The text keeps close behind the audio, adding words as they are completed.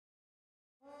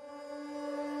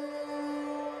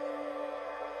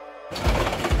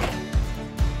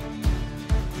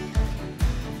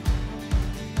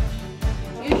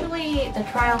The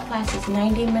trial class is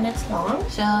 90 minutes long,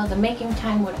 so the making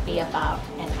time would be about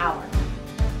an hour.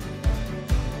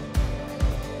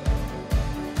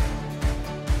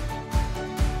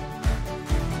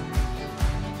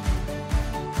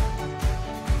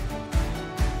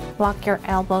 Lock your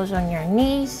elbows on your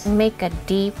knees. Make a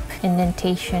deep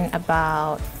indentation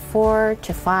about 4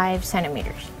 to 5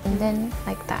 centimeters. And then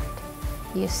like that,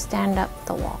 you stand up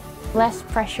the wall. Less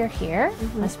pressure here,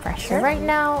 less pressure. Right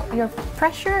now, your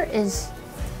pressure is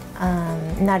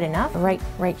not enough. Right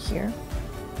here.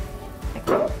 Like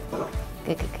that.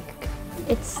 Good.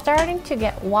 It's starting to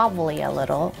get wobbly a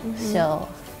little, so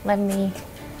let me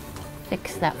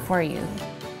fix that for you.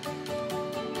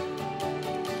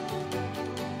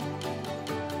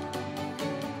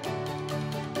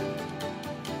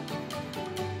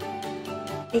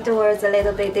 It was a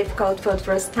little bit difficult for the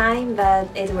first time, but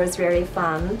it was very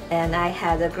fun, and I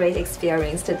had a great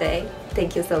experience today.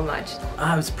 Thank you so much.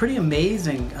 It was pretty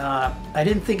amazing. I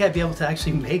didn't think I'd be able to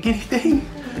actually make anything.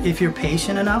 If you're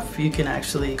patient enough, you can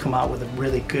actually come out with a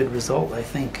really good result, I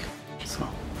think. So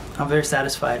I'm very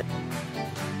satisfied.